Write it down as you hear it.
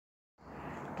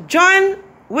Join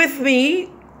with me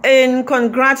in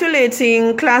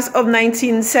congratulating class of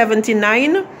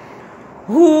 1979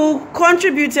 who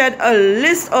contributed a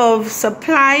list of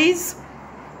supplies,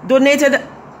 donated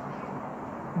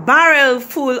barrel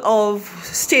full of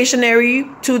stationery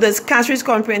to the Castries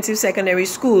Comprehensive Secondary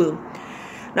School.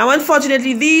 Now,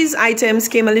 unfortunately, these items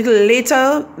came a little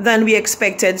later than we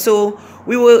expected, so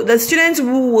the students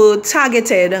who were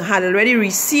targeted had already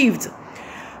received.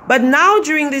 But now,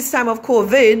 during this time of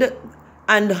COVID,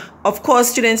 and of course,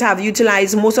 students have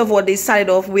utilized most of what they started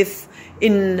off with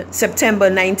in September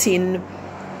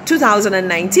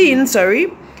 2019,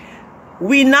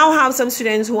 we now have some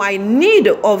students who are in need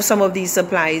of some of these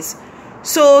supplies.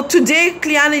 So today,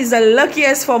 Cleon is the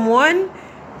luckiest from one.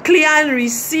 Cleon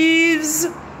receives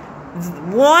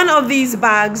one of these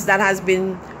bags that has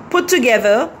been put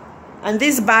together, and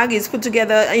this bag is put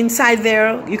together. Inside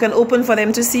there, you can open for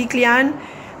them to see, Cleon.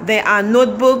 There are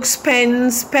notebooks,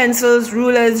 pens, pencils,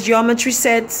 rulers, geometry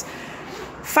sets,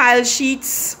 file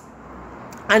sheets,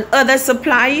 and other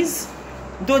supplies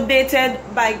donated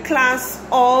by class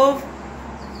of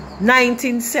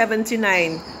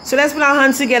 1979. So let's put our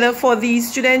hands together for these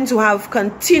students who have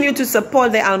continued to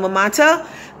support their alma mater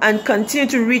and continue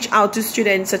to reach out to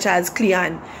students such as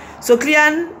Cleon. So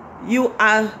Cleon,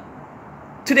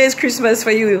 today's Christmas for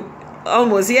you,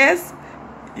 almost, yes?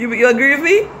 You agree with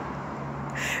me?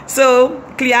 So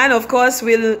Cleon, of course,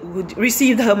 will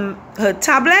receive her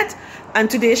tablet, and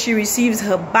today she receives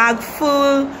her bag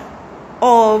full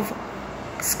of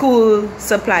school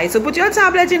supplies. So put your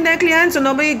tablet in there, Cleon, so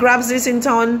nobody grabs this in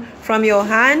town from your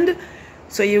hand.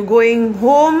 So you're going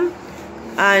home,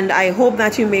 and I hope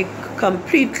that you make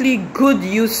completely good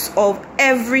use of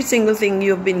every single thing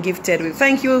you've been gifted with.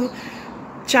 Thank you,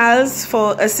 Charles,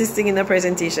 for assisting in the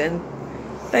presentation.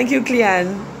 Thank you,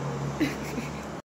 Cleon.